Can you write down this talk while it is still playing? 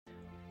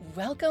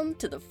Welcome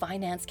to the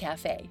Finance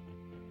Cafe,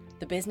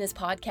 the business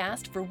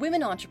podcast for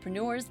women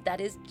entrepreneurs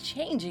that is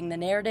changing the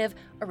narrative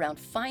around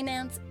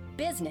finance,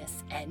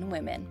 business, and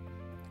women.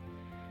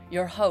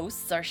 Your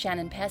hosts are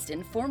Shannon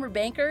Peston, former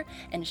banker,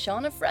 and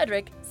Shauna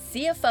Frederick,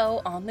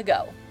 CFO on the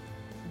go.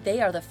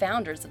 They are the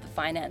founders of the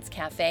Finance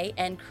Cafe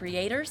and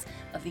creators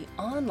of the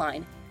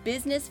online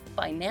business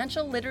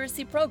financial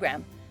literacy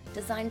program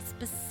designed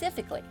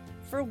specifically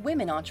for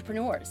women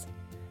entrepreneurs.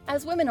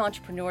 As women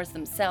entrepreneurs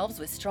themselves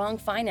with strong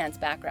finance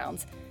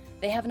backgrounds,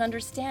 they have an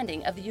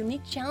understanding of the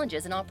unique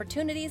challenges and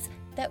opportunities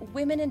that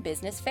women in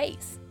business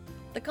face.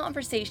 The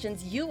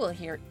conversations you will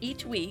hear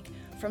each week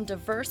from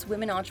diverse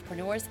women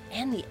entrepreneurs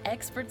and the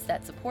experts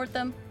that support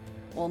them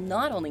will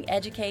not only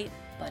educate,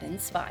 but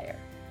inspire.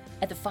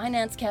 At the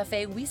Finance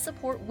Cafe, we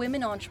support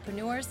women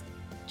entrepreneurs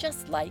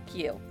just like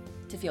you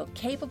to feel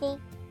capable,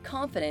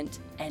 confident,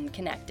 and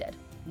connected,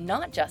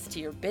 not just to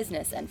your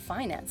business and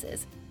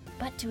finances,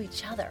 but to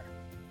each other.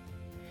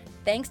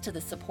 Thanks to the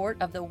support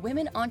of the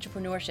Women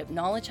Entrepreneurship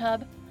Knowledge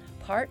Hub,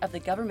 part of the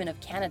Government of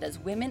Canada's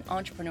Women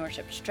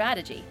Entrepreneurship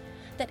Strategy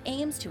that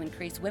aims to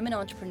increase women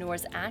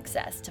entrepreneurs'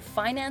 access to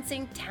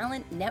financing,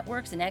 talent,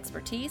 networks, and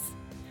expertise,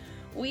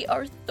 we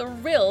are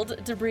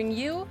thrilled to bring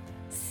you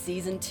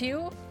Season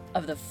 2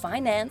 of the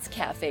Finance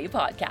Cafe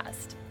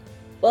podcast.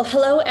 Well,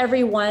 hello,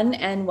 everyone,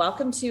 and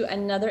welcome to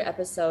another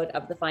episode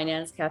of the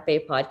Finance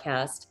Cafe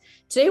podcast.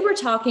 Today, we're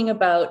talking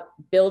about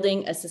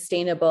building a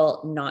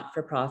sustainable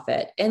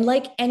not-for-profit. And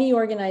like any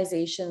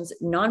organizations,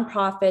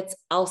 nonprofits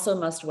also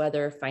must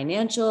weather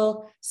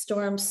financial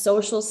storms,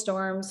 social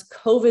storms,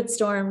 COVID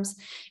storms.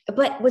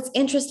 But what's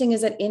interesting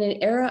is that in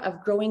an era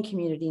of growing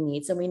community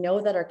needs, and we know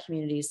that our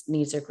community's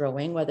needs are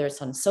growing, whether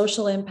it's on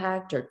social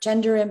impact or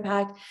gender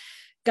impact,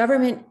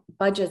 government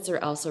budgets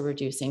are also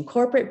reducing,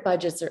 corporate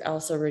budgets are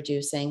also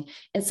reducing.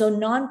 And so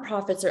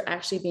nonprofits are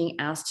actually being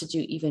asked to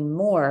do even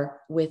more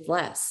with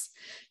less.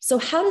 So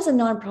how does a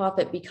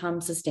nonprofit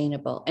become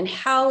sustainable, and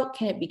how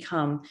can it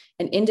become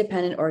an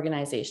independent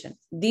organization?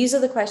 These are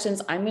the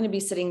questions I'm going to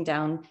be sitting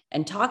down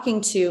and talking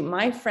to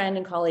my friend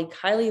and colleague,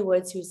 Kylie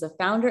Woods, who's the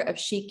founder of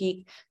Chic,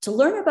 Geek, to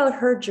learn about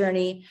her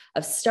journey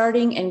of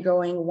starting and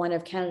growing one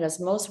of Canada's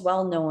most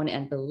well-known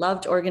and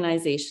beloved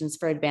organizations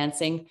for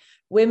advancing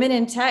women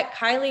in tech.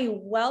 Kylie,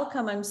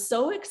 welcome. I'm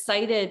so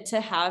excited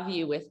to have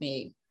you with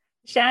me.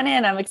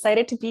 Shannon, I'm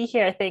excited to be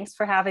here. Thanks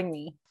for having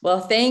me.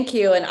 Well, thank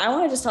you. And I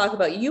want to just talk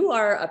about, you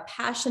are a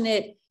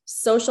passionate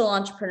social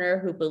entrepreneur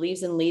who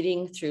believes in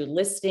leading through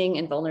listening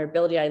and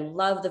vulnerability. I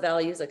love the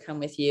values that come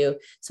with you.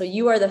 So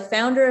you are the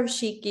founder of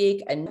Chic,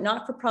 Geek, a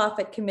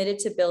not-for-profit committed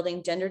to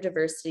building gender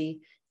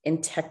diversity in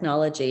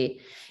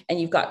technology. And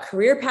you've got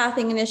career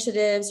pathing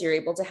initiatives. You're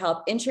able to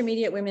help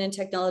intermediate women in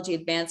technology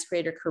advance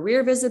greater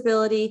career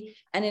visibility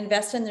and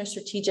invest in their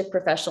strategic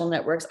professional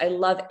networks. I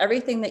love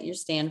everything that you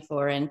stand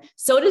for. And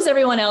so does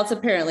everyone else,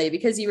 apparently,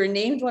 because you were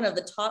named one of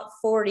the top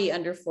 40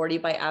 under 40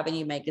 by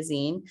Avenue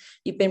magazine.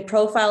 You've been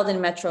profiled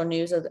in Metro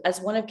News as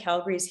one of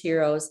Calgary's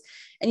heroes.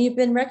 And you've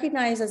been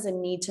recognized as a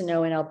need to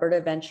know in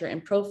Alberta venture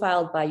and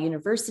profiled by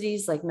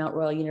universities like Mount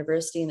Royal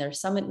University in their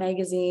Summit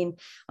magazine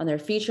on their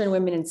feature in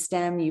Women in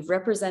STEM. You've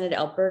represented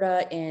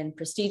Alberta in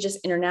prestigious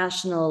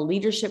international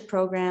leadership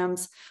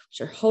programs, which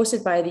are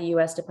hosted by the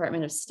U.S.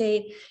 Department of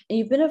State. And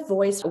you've been a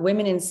voice for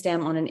women in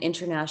STEM on an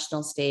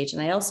international stage.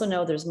 And I also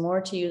know there's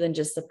more to you than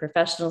just the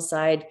professional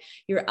side.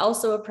 You're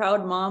also a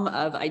proud mom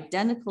of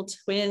identical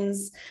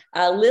twins,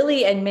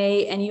 Lily and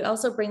May, and you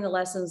also bring the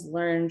lessons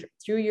learned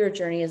through your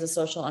journey as a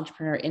social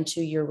entrepreneur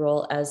into your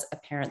role as a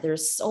parent.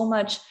 There's so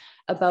much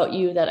about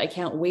you that I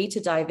can't wait to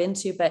dive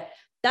into, but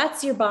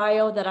that's your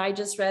bio that I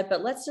just read.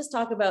 But let's just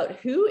talk about,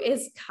 who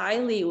is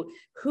Kylie?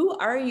 Who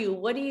are you?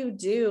 What do you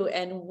do?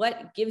 And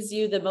what gives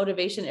you the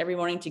motivation every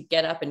morning to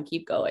get up and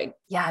keep going?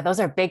 Yeah,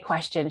 those are big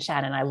questions,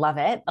 Shannon. I love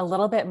it. A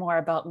little bit more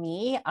about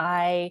me.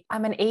 I'm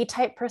an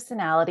A-type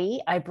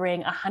personality. I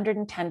bring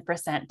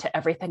 110% to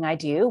everything I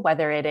do,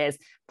 whether it is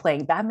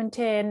playing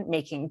badminton,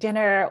 making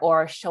dinner,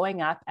 or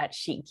showing up at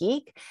Chic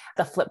Geek.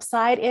 The flip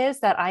side is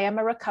that I am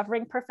a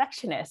recovering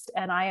perfectionist,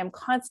 and I am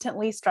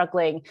constantly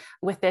struggling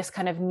with this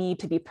kind of need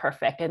to be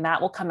perfect. And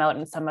that will come out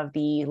in some of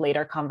the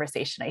later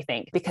conversation, I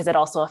think, because it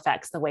also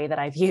affects the way that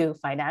I view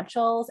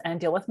financials and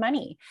deal with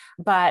money.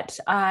 But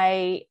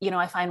I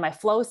find my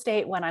flow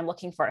state when I'm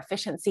looking for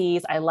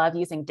efficiencies. I love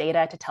using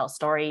data to tell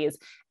stories.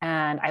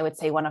 And I would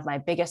say one of my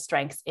biggest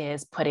strengths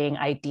is putting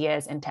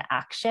ideas into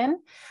action.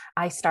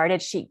 I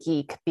started Chic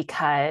Geek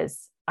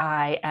because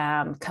I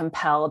am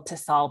compelled to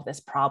solve this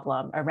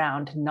problem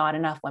around not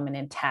enough women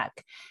in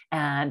tech.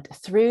 And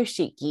through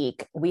Chic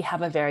Geek, we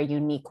have a very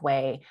unique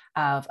way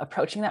of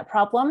approaching that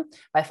problem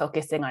by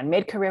focusing on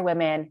mid-career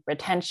women,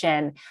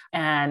 retention,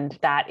 and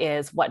that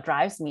is what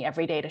drives me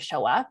every day to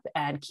show up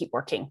and keep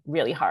working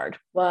really hard.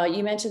 Well,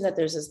 you mentioned that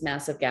there's this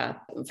massive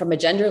gap from a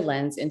gender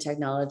lens in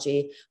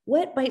technology.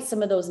 What might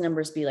some of those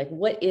numbers be like?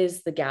 What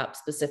is the gap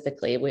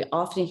specifically? We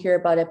often hear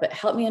about it, but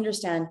help me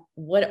understand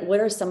what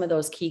are some of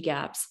those key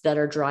gaps that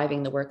are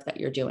driving the work that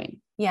you're doing?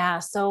 Yeah,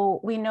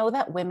 so we know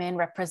that women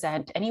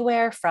represent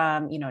anywhere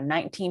from,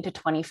 19 to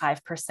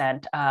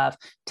 25% of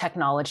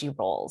technology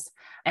roles.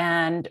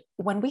 And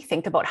when we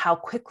think about how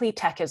quickly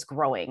tech is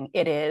growing,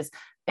 it is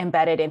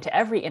embedded into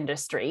every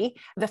industry.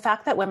 The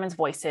fact that women's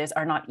voices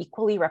are not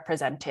equally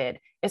represented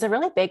is a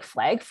really big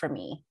flag for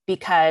me,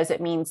 because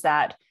it means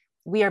that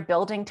we are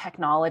building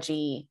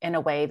technology in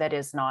a way that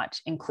is not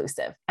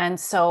inclusive. And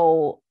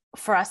so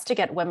for us to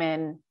get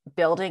women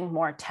building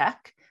more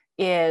tech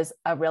is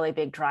a really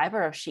big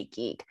driver of Chic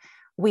Geek.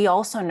 We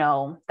also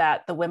know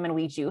that the women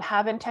we do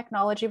have in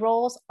technology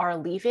roles are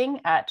leaving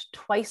at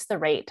twice the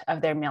rate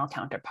of their male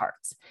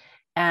counterparts.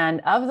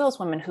 And of those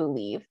women who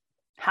leave,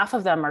 half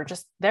of them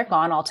they're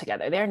gone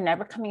altogether. They're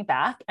never coming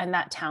back, and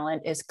that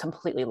talent is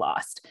completely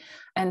lost.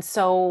 And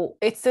so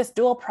it's this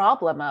dual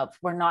problem of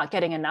we're not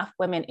getting enough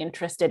women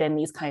interested in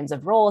these kinds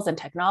of roles and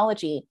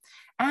technology,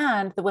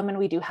 and the women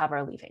we do have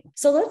are leaving.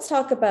 So let's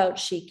talk about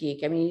Chic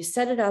Geek. I mean, you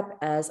set it up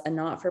as a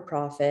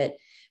not-for-profit.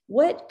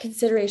 What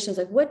considerations,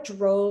 what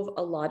drove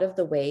a lot of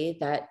the way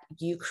that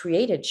you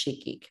created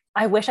Chic Geek?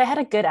 I wish I had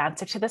a good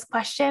answer to this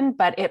question,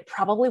 but it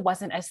probably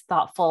wasn't as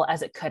thoughtful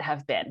as it could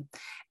have been.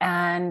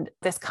 And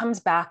this comes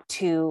back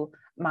to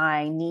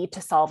my need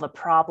to solve a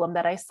problem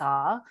that I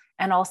saw.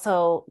 And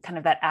also kind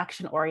of that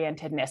action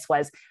orientedness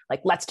was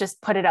like, let's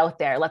just put it out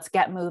there. Let's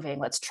get moving.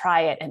 Let's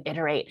try it and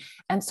iterate.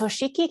 And so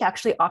Chic Geek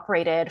actually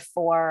operated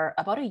for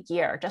about a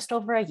year, just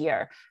over a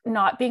year,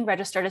 not being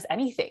registered as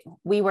anything.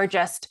 We were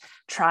just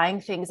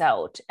trying things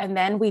out. And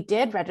then we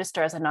did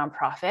register as a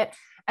nonprofit.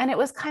 And it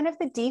was kind of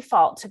the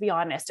default, to be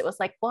honest. It was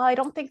like, well, I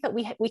don't think that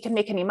we can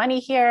make any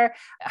money here.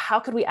 How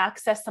could we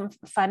access some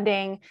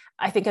funding?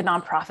 I think a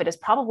nonprofit is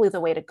probably the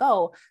way to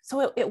go.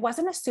 So it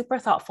wasn't a super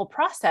thoughtful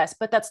process,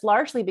 but that's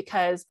largely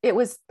because it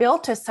was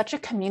built as such a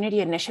community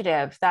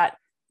initiative that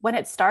when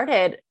it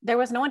started, there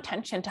was no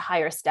intention to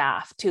hire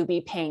staff, to be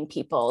paying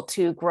people,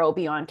 to grow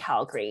beyond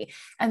Calgary.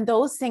 And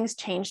those things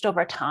changed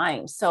over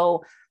time.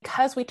 So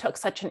because we took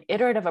such an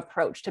iterative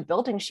approach to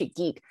building Chic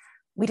Geek,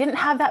 we didn't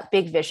have that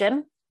big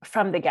vision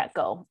from the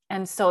get-go.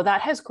 And so that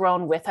has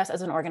grown with us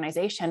as an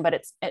organization, but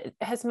it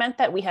has meant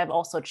that we have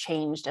also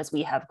changed as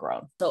we have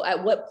grown. So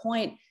at what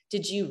point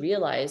did you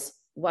realize,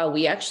 wow,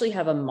 we actually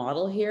have a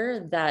model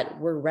here that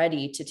we're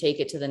ready to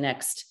take it to the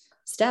next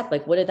step?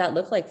 Like, what did that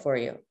look like for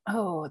you?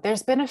 Oh,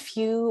 there's been a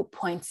few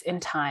points in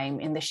time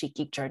in the Chic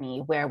Geek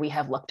journey where we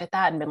have looked at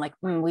that and been like,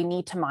 we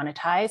need to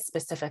monetize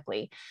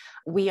specifically.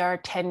 We are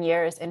 10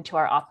 years into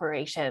our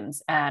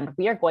operations and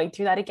we are going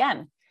through that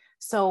again.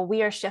 So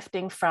we are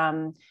shifting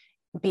from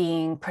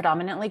being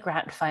predominantly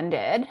grant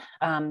funded,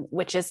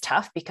 which is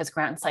tough because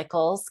grant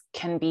cycles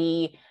can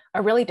be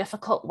a really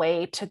difficult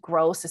way to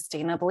grow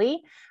sustainably.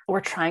 We're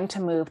trying to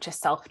move to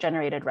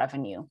self-generated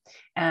revenue.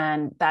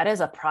 And that is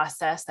a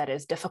process that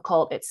is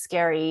difficult, it's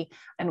scary,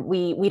 and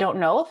we don't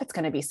know if it's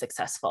going to be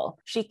successful.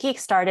 Chic Geek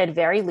started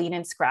very lean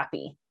and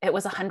scrappy. It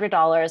was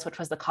 $100, which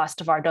was the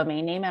cost of our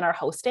domain name and our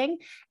hosting,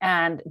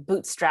 and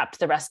bootstrapped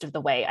the rest of the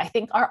way. I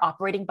think our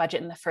operating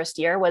budget in the first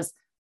year was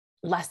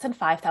less than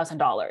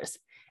 $5,000.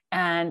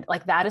 And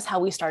that is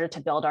how we started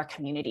to build our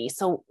community.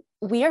 So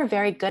we are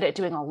very good at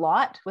doing a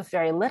lot with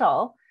very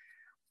little.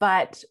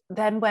 But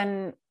then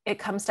when it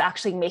comes to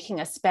actually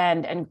making a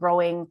spend and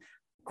growing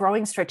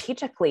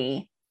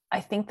strategically,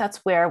 I think that's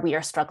where we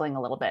are struggling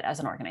a little bit as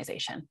an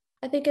organization.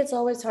 I think it's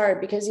always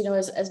hard because,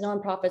 as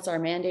nonprofits, our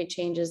mandate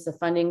changes, the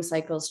funding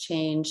cycles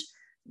change,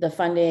 the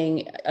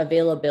funding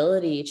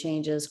availability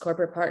changes,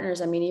 corporate partners.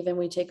 I mean, even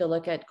we take a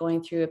look at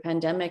going through a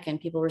pandemic and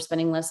people were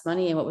spending less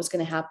money and what was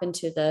going to happen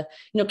to the,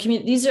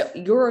 community.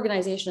 Your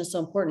organization is so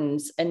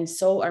important. And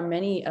so are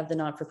many of the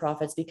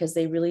not-for-profits because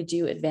they really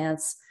do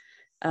advance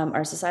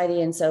our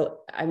society. And so,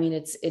 I mean,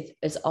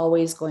 it's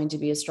always going to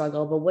be a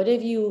struggle, but what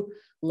have you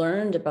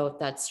learned about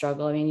that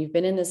struggle? I mean, you've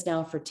been in this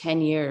now for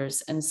 10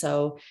 years. And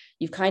so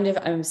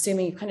I'm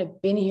assuming you've kind of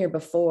been here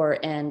before.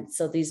 And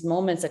so these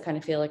moments that kind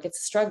of feel like it's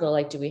a struggle,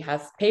 like, do we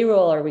have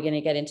payroll? Are we going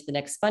to get into the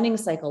next funding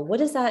cycle?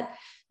 What is that?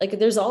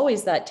 There's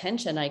always that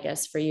tension, I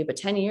guess, for you, but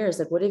 10 years,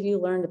 what have you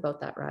learned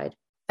about that ride?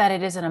 That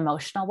it is an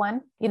emotional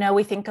one.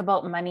 We think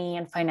about money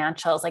and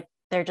financials,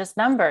 they're just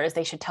numbers.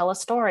 They should tell a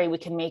story. We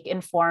can make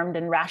informed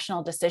and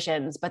rational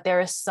decisions, but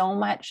there is so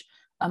much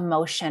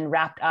emotion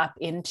wrapped up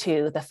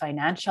into the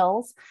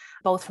financials,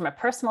 both from a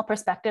personal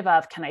perspective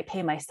of, can I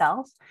pay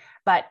myself?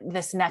 But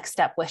this next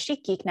step with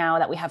Chic Geek, now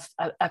that we have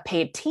a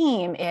paid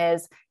team,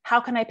 is how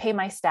can I pay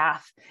my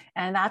staff?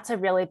 And that's a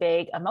really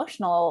big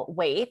emotional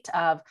weight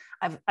of,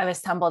 I've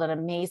assembled an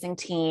amazing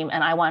team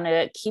and I want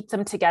to keep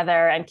them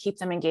together and keep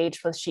them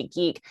engaged with Chic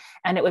Geek.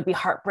 And it would be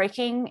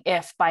heartbreaking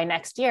if by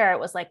next year it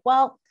was like,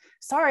 well,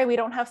 sorry, we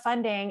don't have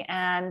funding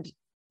and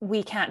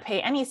we can't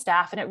pay any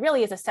staff. And it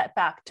really is a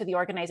setback to the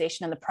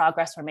organization and the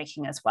progress we're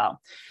making as well.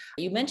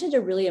 You mentioned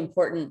a really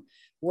important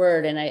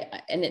word,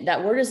 and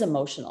that word is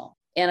emotional.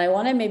 And I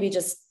want to maybe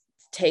just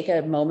take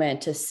a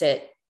moment to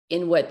sit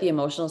in what the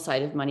emotional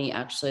side of money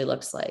actually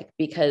looks like,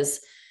 because,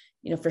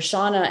 for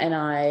Shauna and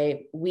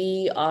I,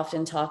 we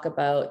often talk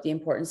about the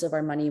importance of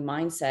our money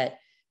mindset,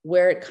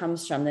 where it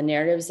comes from, the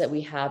narratives that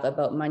we have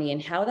about money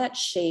and how that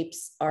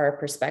shapes our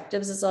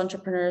perspectives as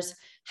entrepreneurs,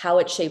 how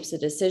it shapes the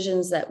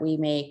decisions that we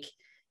make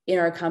in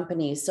our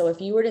companies. So if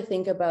you were to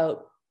think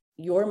about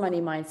your money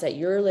mindset,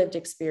 your lived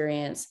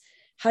experience,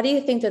 how do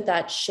you think that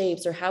that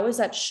shapes, or how is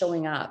that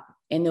showing up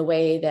in the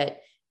way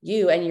that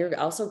and you're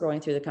also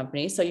growing through the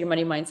company, so your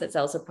money mindset's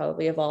also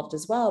probably evolved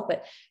as well,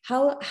 but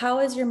how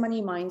is your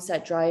money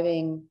mindset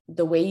driving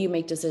the way you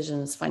make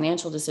decisions,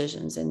 financial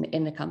decisions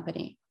in the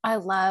company? I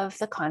love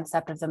the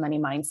concept of the money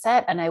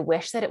mindset. And I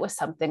wish that it was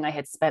something I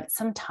had spent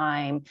some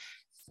time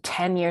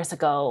 10 years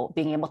ago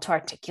being able to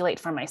articulate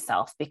for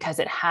myself, because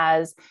it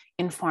has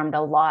informed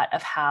a lot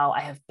of how I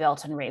have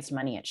built and raised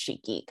money at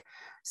Chic Geek.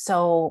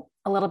 So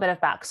a little bit of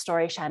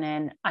backstory,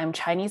 Shannon. I'm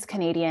Chinese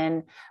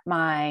Canadian.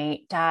 My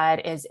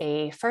dad is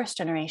a first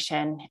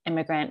generation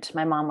immigrant.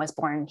 My mom was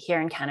born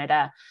here in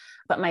Canada,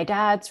 but my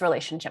dad's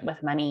relationship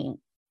with money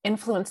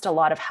influenced a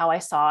lot of how I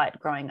saw it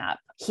growing up.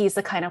 He's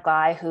the kind of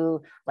guy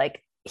who,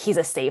 he's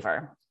a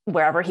saver.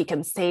 Wherever he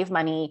can save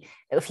money,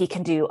 if he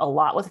can do a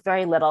lot with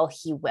very little,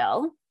 he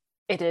will.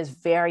 It is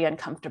very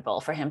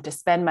uncomfortable for him to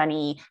spend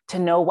money, to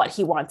know what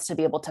he wants to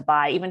be able to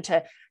buy, even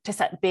to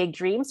set big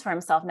dreams for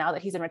himself now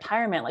that he's in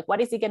retirement. Like,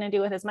 what is he going to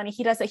do with his money?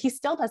 He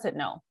still doesn't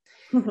know.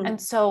 And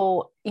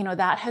so,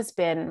 that has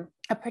been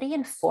a pretty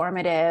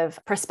informative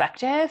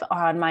perspective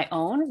on my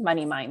own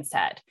money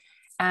mindset.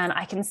 And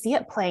I can see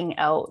it playing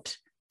out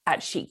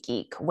at Chic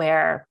Geek,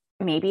 where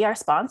maybe our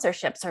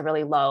sponsorships are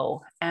really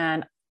low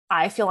and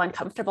I feel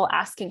uncomfortable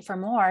asking for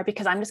more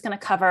because I'm just going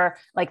to cover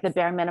the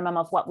bare minimum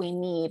of what we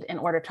need in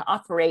order to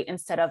operate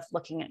instead of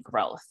looking at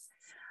growth.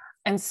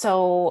 And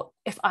so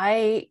if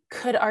I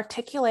could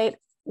articulate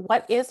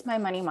what is my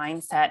money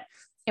mindset,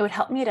 it would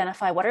help me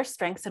identify what are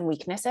strengths and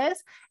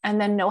weaknesses, and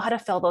then know how to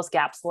fill those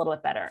gaps a little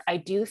bit better. I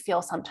do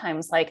feel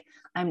sometimes like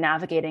I'm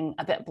navigating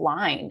a bit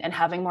blind, and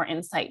having more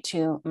insight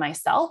to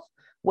myself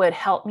would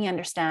help me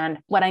understand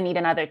what I need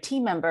in other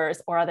team members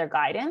or other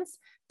guidance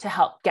to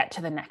help get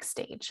to the next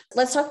stage.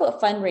 Let's talk about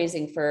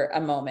fundraising for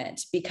a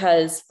moment,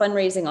 because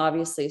fundraising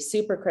obviously is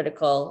super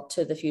critical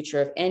to the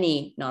future of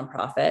any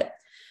nonprofit.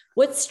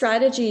 What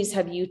strategies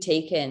have you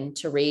taken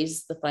to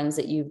raise the funds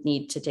that you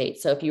need to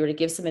date? So if you were to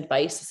give some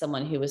advice to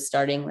someone who was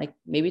starting,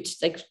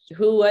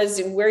 who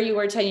was where you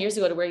were 10 years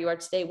ago to where you are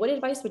today, what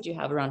advice would you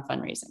have around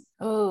fundraising?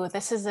 Oh,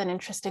 this is an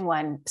interesting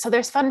one. So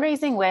there's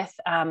fundraising with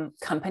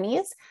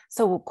companies,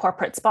 so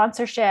corporate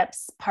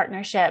sponsorships,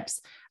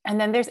 partnerships, and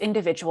then there's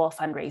individual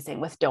fundraising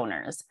with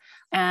donors.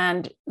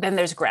 And then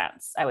there's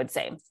grants, I would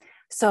say.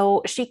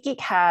 So Chic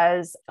Geek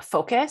has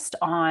focused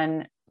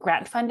on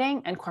grant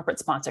funding and corporate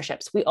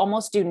sponsorships. We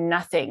almost do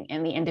nothing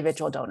in the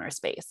individual donor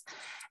space.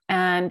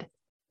 And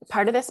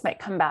part of this might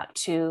come back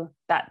to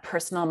that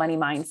personal money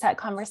mindset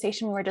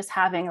conversation we were just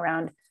having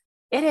around,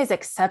 it is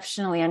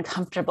exceptionally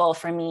uncomfortable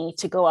for me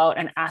to go out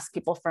and ask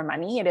people for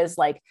money. It is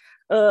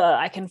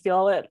I can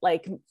feel it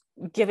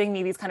giving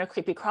me these kind of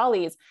creepy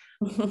crawlies.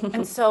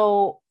 And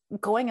so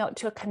going out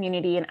to a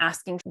community and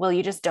asking, will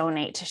you just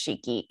donate to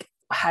Chic Geek,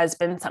 has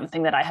been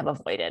something that I have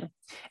avoided.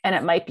 And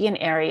it might be an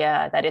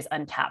area that is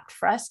untapped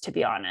for us, to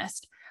be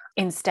honest.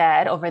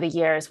 Instead, over the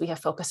years, we have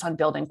focused on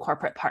building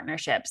corporate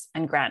partnerships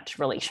and grant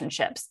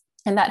relationships.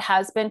 And that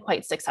has been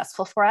quite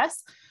successful for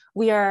us.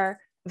 We are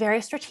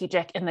very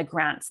strategic in the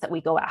grants that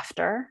we go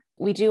after.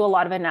 We do a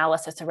lot of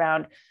analysis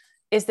around,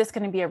 is this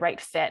going to be a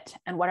right fit?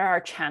 And what are our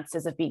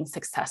chances of being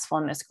successful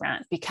in this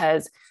grant?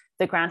 Because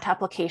the grant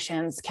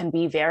applications can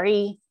be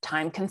very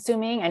time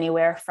consuming,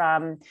 anywhere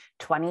from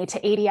 20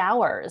 to 80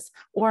 hours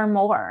or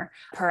more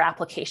per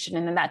application.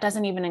 And then that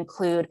doesn't even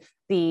include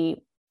the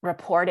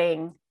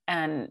reporting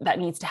and that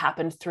needs to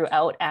happen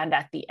throughout and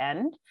at the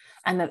end,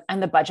 and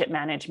the budget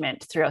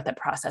management throughout the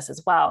process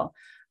as well.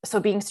 So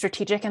being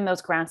strategic in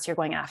those grants you're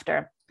going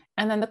after.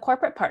 And then the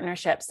corporate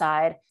partnership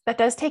side, that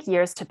does take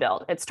years to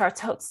build. It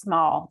starts out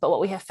small, but what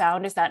we have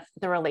found is that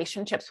the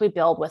relationships we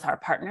build with our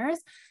partners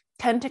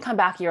tend to come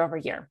back year over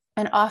year.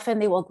 And often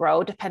they will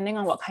grow depending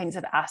on what kinds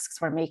of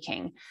asks we're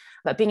making.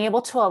 But being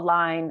able to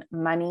align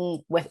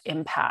money with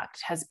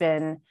impact has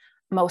been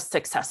most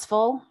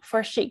successful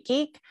for Chic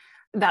Geek.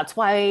 That's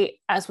why,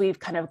 as we've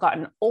kind of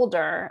gotten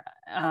older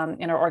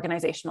in our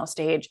organizational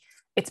stage,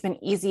 it's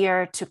been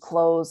easier to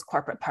close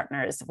corporate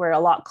partners. We're a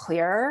lot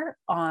clearer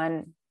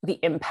on the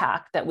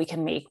impact that we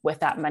can make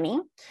with that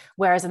money.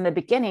 Whereas in the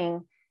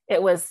beginning,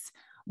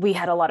 we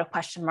had a lot of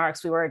question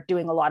marks. We were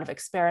doing a lot of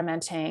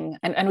experimenting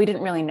and we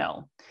didn't really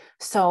know.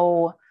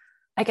 So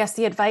I guess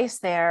the advice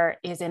there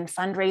is, in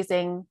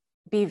fundraising,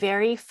 be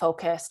very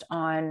focused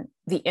on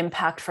the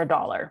impact for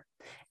dollar.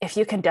 If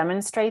you can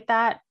demonstrate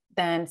that,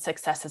 then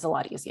success is a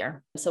lot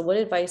easier. So what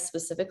advice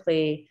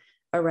specifically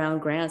around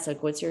grants?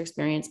 What's your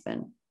experience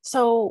been?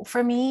 So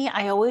for me,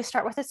 I always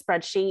start with a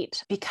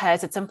spreadsheet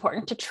because it's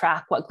important to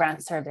track what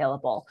grants are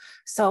available.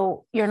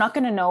 So you're not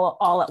going to know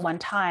all at one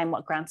time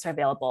what grants are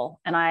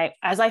available. And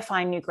as I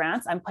find new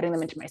grants, I'm putting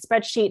them into my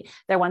spreadsheet.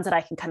 They're ones that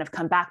I can kind of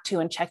come back to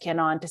and check in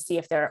on to see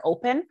if they're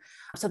open.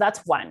 So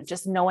that's one,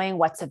 just knowing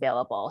what's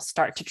available,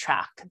 start to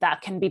track.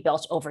 That can be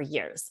built over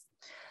years.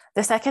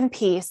 The second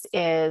piece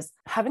is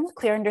having a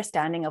clear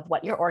understanding of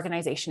what your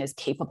organization is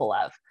capable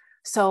of.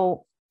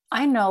 So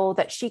I know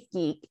that Chic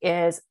Geek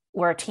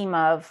we're a team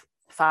of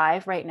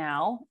 5 right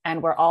now,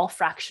 and we're all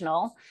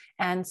fractional.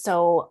 And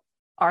so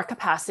our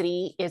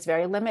capacity is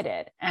very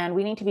limited, and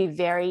we need to be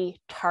very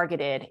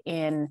targeted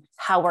in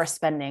how we're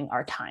spending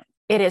our time.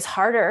 It is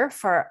harder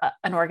for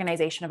an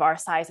organization of our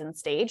size and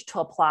stage to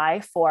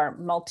apply for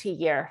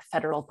multi-year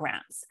federal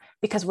grants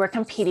because we're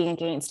competing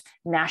against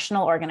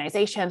national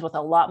organizations with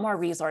a lot more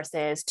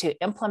resources to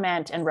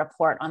implement and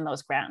report on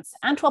those grants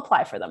and to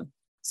apply for them.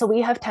 So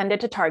we have tended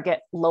to target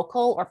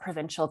local or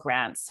provincial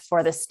grants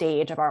for the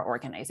stage of our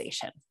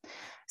organization.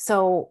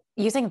 So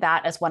using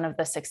that as one of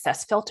the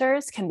success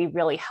filters can be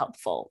really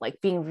helpful, like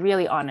being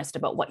really honest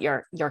about what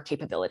your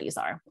capabilities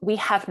are. We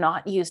have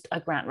not used a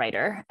grant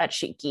writer at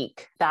Chic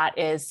Geek. That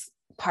is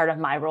part of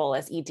my role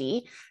as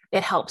ED.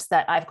 It helps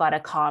that I've got a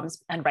comms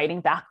and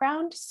writing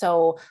background.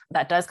 So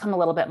that does come a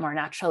little bit more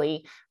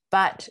naturally.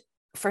 But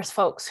for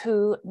folks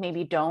who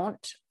maybe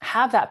don't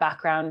have that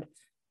background,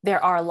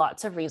 there are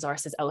lots of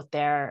resources out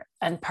there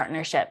and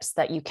partnerships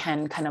that you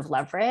can kind of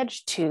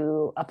leverage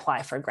to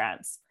apply for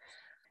grants.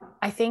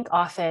 I think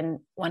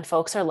often when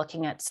folks are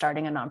looking at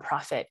starting a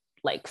nonprofit,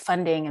 like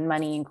funding and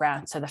money and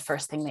grants are the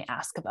first thing they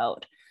ask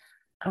about.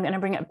 I'm going to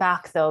bring it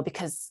back though,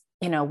 because,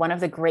 one of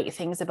the great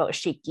things about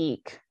Chic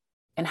Geek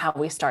and how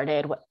we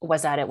started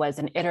was that it was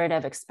an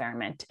iterative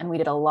experiment and we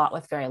did a lot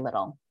with very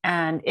little.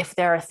 And if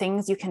there are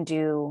things you can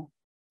do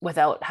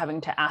without having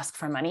to ask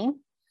for money,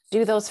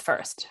 do those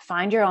first.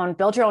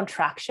 Build your own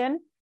traction,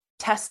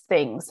 test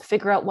things,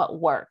 figure out what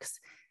works,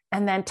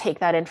 and then take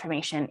that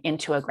information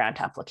into a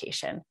grant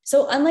application.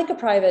 So unlike a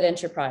private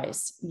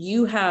enterprise,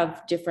 you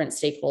have different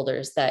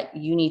stakeholders that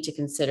you need to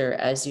consider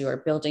as you are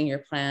building your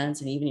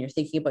plans and even you're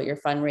thinking about your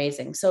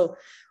fundraising. So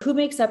who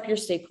makes up your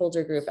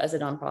stakeholder group as a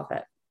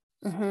nonprofit?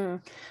 Mm-hmm.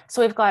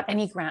 So we've got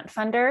any grant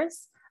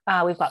funders.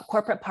 We've got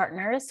corporate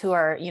partners who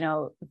are,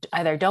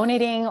 either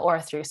donating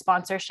or through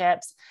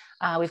sponsorships.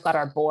 We've got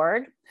our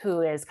board, who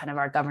is kind of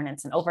our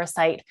governance and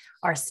oversight,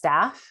 our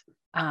staff,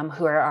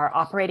 who are our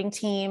operating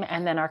team,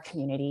 and then our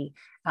community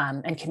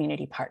and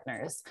community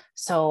partners.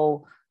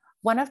 So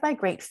one of my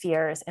great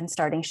fears in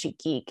starting Chic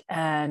Geek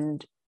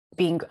and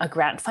being a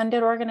grant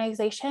funded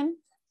organization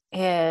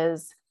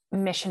is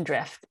mission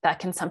drift that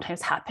can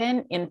sometimes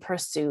happen in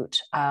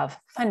pursuit of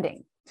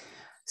funding.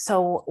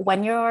 So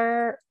when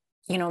you're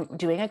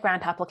doing a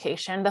grant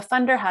application, the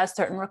funder has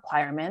certain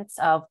requirements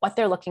of what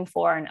they're looking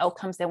for and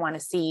outcomes they want to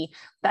see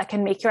that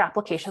can make your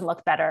application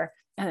look better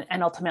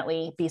and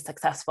ultimately be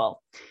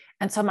successful.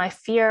 And so my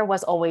fear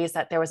was always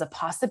that there was a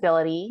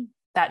possibility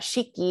that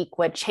Chic Geek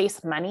would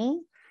chase money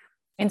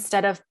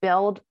instead of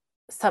build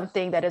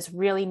something that is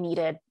really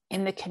needed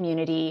in the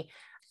community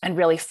and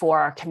really for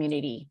our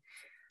community.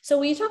 So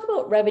when you talk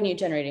about revenue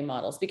generating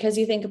models, because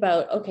you think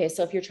about, okay,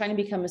 so if you're trying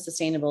to become a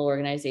sustainable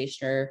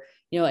organization or,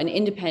 an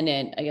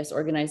independent,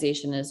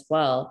 organization as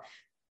well,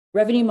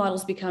 revenue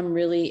models become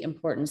really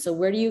important. So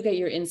where do you get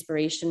your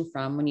inspiration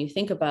from when you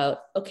think about,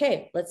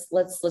 okay,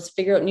 let's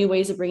figure out new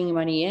ways of bringing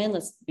money in.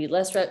 Let's be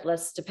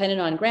less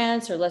dependent on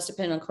grants or less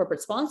dependent on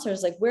corporate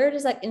sponsors. Like, where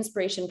does that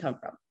inspiration come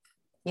from?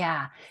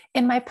 Yeah.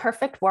 In my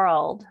perfect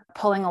world,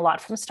 pulling a lot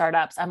from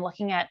startups, I'm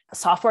looking at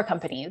software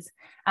companies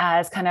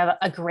as kind of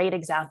a great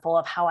example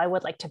of how I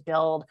would like to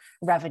build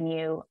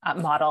revenue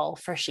model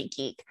for Chic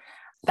Geek.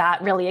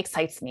 That really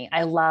excites me.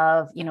 I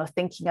love,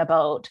 thinking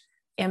about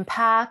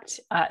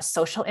impact,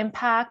 social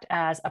impact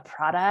as a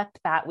product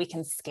that we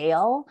can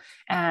scale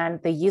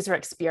and the user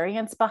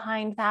experience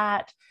behind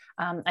that.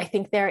 I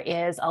think there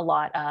is a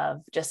lot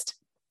of just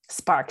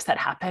sparks that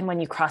happen when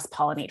you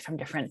cross-pollinate from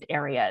different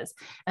areas.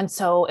 And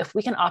so if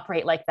we can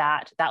operate like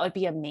that, that would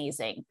be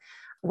amazing.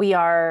 We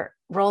are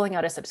rolling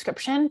out a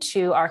subscription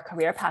to our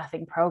career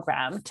pathing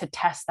program to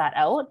test that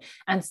out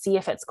and see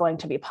if it's going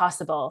to be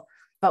possible.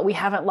 But we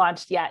haven't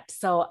launched yet,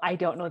 so I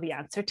don't know the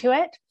answer to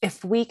it.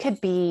 If we could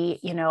be,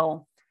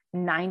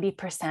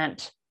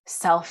 90%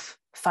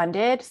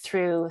 self-funded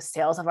through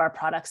sales of our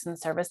products and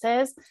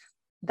services,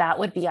 that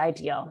would be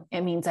ideal.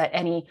 It means that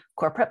any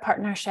corporate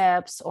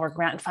partnerships or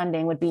grant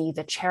funding would be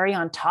the cherry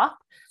on top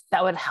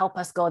that would help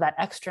us go that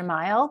extra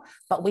mile,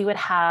 but we would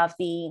have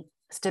the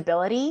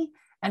stability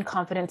and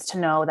confidence to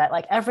know that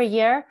like every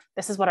year,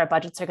 this is what our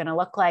budgets are going to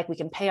look like. We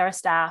can pay our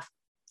staff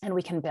and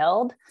we can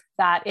build.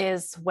 That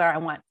is where I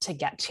want to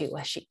get to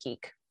with Chic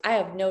Geek. I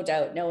have no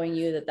doubt knowing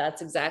you that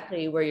that's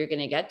exactly where you're going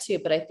to get to,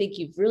 but I think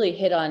you've really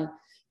hit on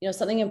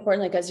something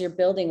important. Like as you're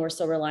building, we're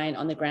so reliant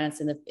on the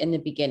grants in the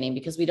beginning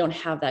because we don't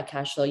have that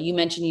cash flow. You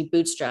mentioned you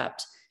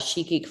bootstrapped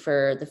Chic Geek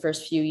for the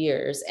first few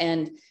years.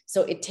 And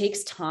so it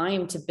takes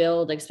time to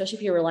build, especially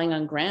if you're relying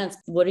on grants.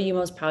 What are you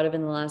most proud of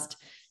in the last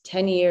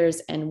 10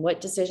 years? And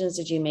what decisions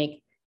did you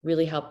make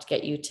really helped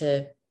get you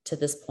to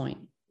this point?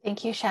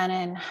 Thank you,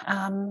 Shannon.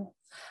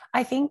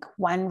 I think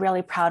one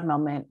really proud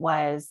moment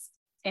was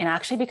in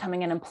actually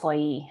becoming an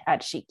employee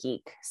at Chic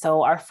Geek.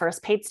 So our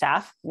first paid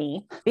staff,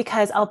 me,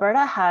 because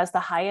Alberta has the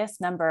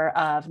highest number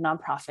of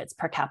nonprofits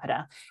per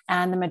capita.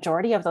 And the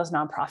majority of those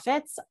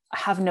nonprofits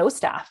have no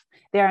staff.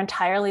 They're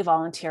entirely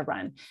volunteer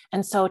run.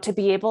 And so to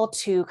be able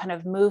to kind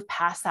of move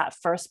past that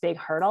first big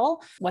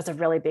hurdle was a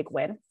really big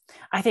win.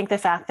 I think the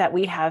fact that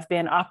we have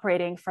been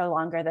operating for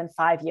longer than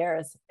 5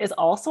 years is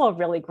also a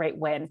really great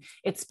win.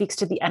 It speaks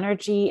to the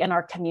energy in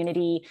our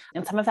community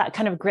and some of that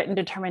kind of grit and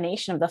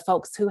determination of the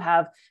folks who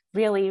have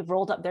really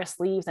rolled up their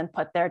sleeves and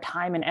put their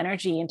time and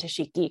energy into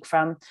Chic Geek,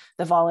 from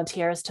the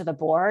volunteers to the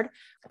board,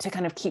 to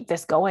kind of keep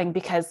this going,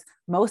 because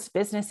most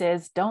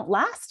businesses don't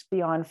last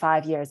beyond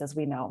 5 years, as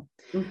we know.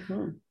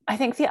 Mm-hmm. I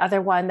think the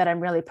other one that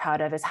I'm really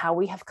proud of is how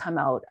we have come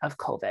out of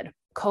COVID.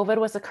 COVID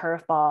was a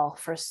curveball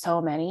for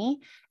so many,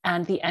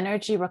 and the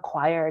energy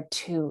required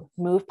to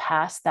move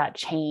past that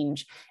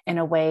change in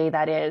a way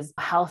that is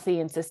healthy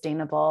and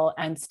sustainable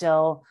and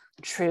still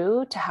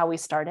true to how we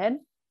started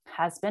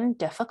has been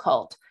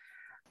difficult.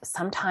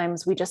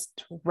 Sometimes we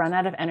just run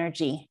out of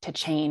energy to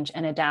change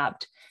and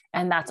adapt,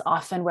 and that's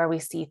often where we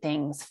see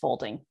things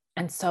folding.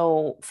 And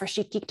so for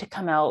Chic Geek to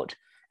come out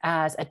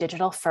as a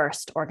digital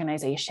first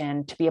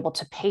organization, to be able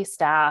to pay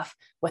staff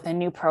with a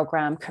new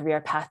program,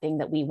 career pathing,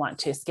 that we want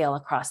to scale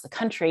across the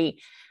country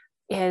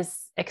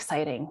is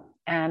exciting.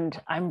 And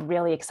I'm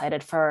really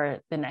excited for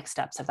the next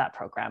steps of that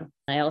program.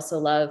 I also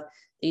love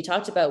that you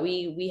talked about,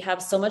 we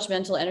have so much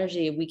mental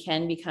energy, we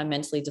can become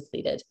mentally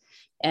depleted.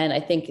 And I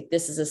think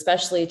this is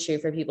especially true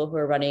for people who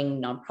are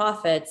running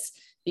nonprofits,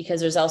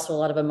 because there's also a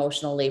lot of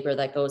emotional labor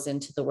that goes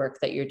into the work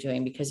that you're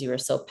doing, because you are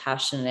so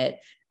passionate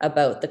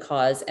about the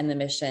cause and the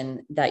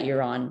mission that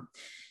you're on.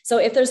 So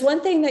if there's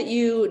one thing that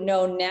you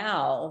know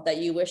now that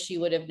you wish you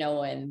would have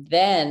known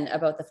then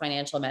about the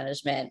financial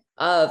management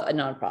of a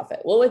nonprofit,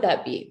 what would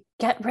that be?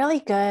 Get really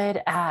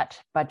good at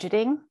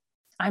budgeting.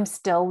 I'm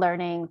still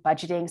learning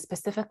budgeting,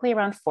 specifically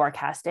around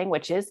forecasting,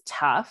 which is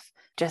tough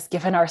just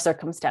given our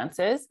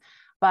circumstances.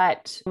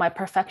 But my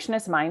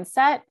perfectionist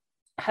mindset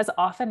has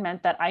often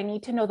meant that I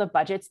need to know the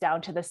budgets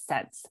down to the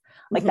cents.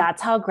 Like,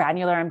 that's how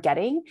granular I'm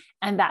getting.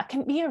 And that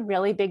can be a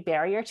really big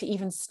barrier to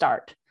even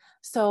start.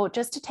 So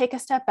just to take a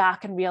step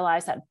back and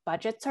realize that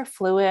budgets are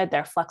fluid,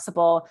 they're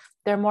flexible,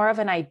 they're more of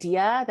an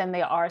idea than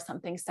they are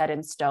something set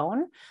in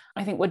stone,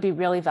 I think would be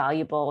really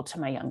valuable to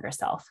my younger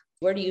self.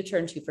 Where do you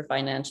turn to for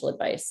financial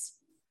advice?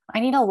 I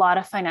need a lot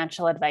of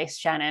financial advice,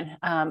 Shannon.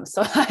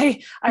 So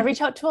I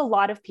reach out to a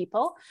lot of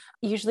people.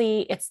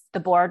 Usually it's the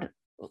board.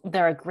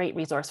 They're a great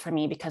resource for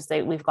me because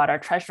we've got our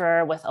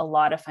treasurer with a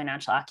lot of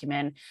financial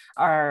acumen,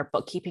 our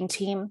bookkeeping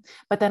team,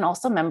 but then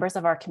also members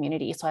of our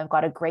community. So I've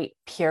got a great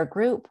peer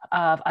group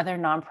of other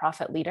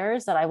nonprofit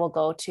leaders that I will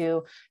go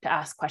to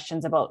ask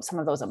questions about some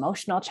of those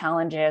emotional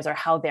challenges or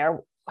how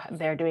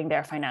they're doing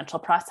their financial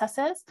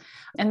processes.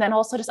 And then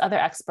also just other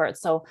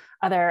experts. So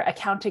other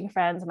accounting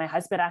friends. My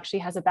husband actually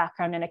has a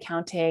background in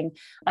accounting,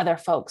 other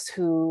folks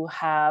who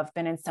have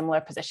been in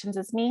similar positions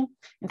as me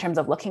in terms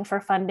of looking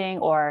for funding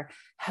or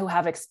who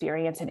have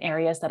experience in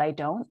areas that I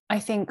don't. I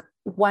think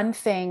one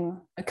thing,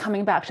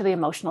 coming back to the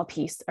emotional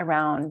piece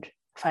around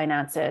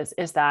finances,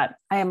 is that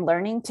I am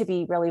learning to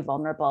be really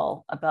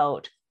vulnerable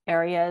about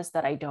areas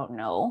that I don't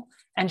know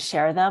and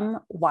share them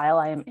while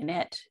I am in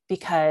it,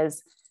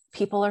 because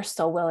people are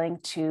so willing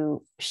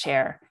to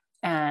share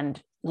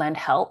and lend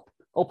help,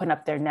 open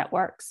up their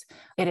networks.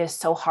 It is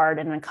so hard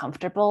and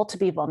uncomfortable to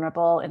be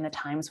vulnerable in the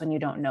times when you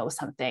don't know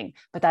something,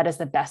 but that is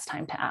the best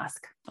time to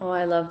ask. Oh,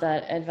 I love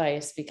that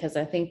advice, because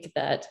I think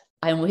that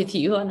I'm with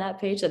you on that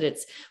page, that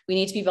we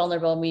need to be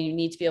vulnerable and we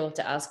need to be able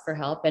to ask for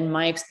help. And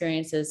my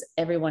experience is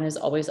everyone has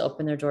always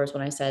opened their doors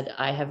when I said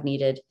I have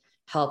needed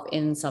help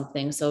in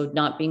something. So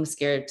not being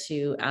scared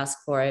to ask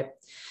for it.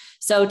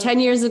 So 10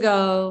 years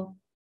ago,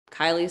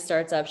 Kylie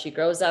starts up, she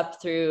grows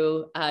up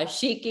through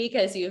Chic Geek,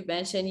 as you've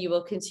mentioned. You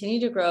will continue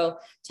to grow.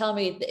 Tell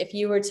me, if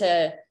you were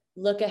to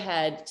look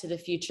ahead to the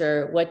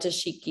future, what does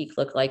Chic Geek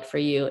look like for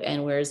you?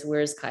 And where's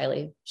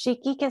Kylie?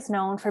 Chic Geek is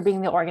known for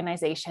being the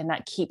organization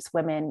that keeps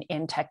women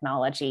in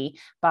technology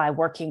by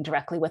working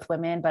directly with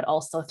women, but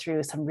also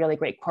through some really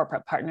great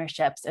corporate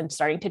partnerships and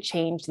starting to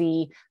change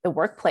the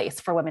workplace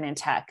for women in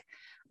tech.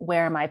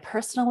 Where am I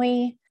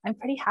personally? I'm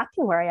pretty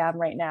happy where I am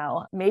right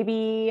now.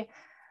 Maybe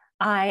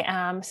I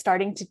am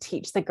starting to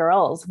teach the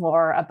girls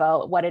more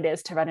about what it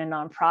is to run a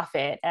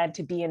nonprofit and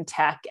to be in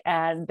tech,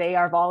 and they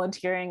are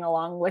volunteering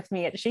along with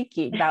me at Chic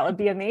Geek. That would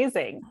be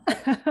amazing.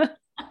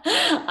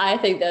 I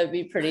think that would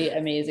be pretty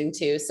amazing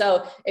too.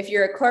 So if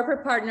you're a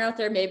corporate partner out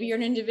there, maybe you're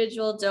an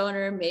individual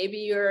donor, maybe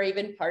you're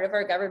even part of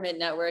our government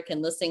network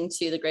and listening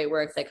to the great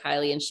work that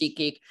Kylie and Chic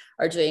Geek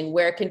are doing,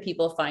 where can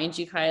people find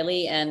you,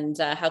 Kylie? And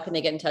how can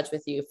they get in touch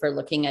with you for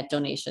looking at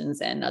donations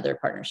and other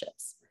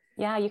partnerships?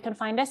 Yeah, you can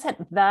find us at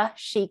The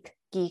Chic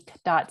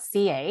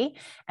geek.ca.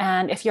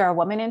 And if you're a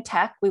woman in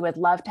tech, we would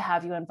love to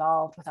have you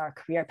involved with our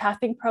career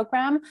pathing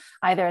program,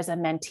 either as a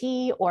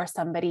mentee or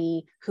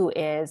somebody who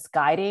is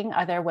guiding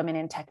other women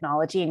in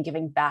technology and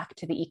giving back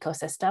to the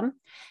ecosystem.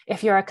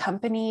 If you're a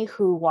company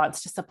who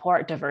wants to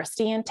support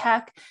diversity in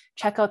tech,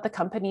 check out the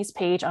company's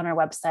page on our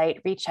website,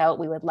 reach out.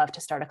 We would love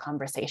to start a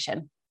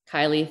conversation.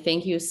 Kylie,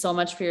 thank you so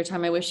much for your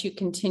time. I wish you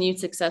continued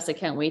success. I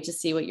can't wait to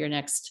see what your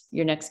next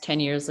 10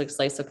 years looks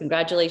like. So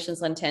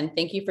congratulations on 10.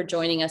 Thank you for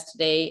joining us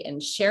today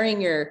and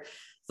sharing your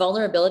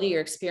vulnerability,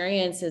 your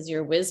experiences,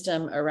 your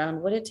wisdom around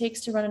what it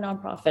takes to run a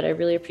nonprofit. I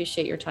really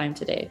appreciate your time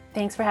today.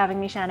 Thanks for having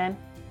me, Shannon.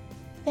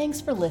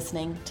 Thanks for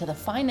listening to the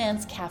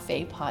Finance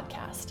Cafe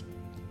podcast.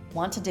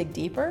 Want to dig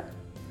deeper?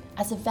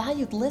 As a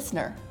valued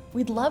listener,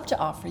 we'd love to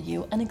offer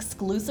you an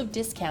exclusive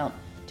discount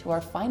to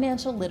our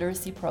financial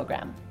literacy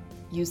program.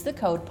 Use the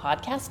code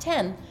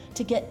podcast10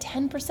 to get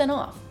 10%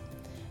 off.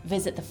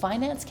 Visit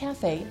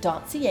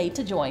thefinancecafe.ca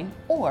to join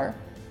or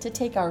to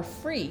take our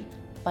free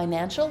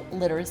financial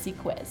literacy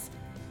quiz.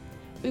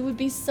 We would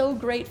be so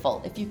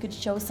grateful if you could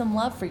show some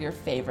love for your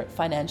favorite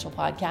financial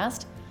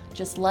podcast.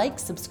 Just like,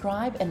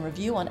 subscribe, and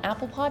review on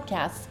Apple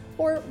Podcasts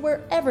or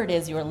wherever it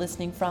is you're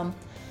listening from,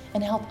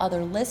 and help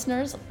other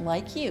listeners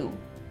like you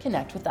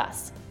connect with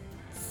us.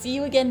 See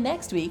you again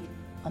next week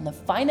on the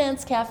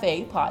Finance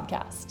Cafe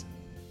podcast.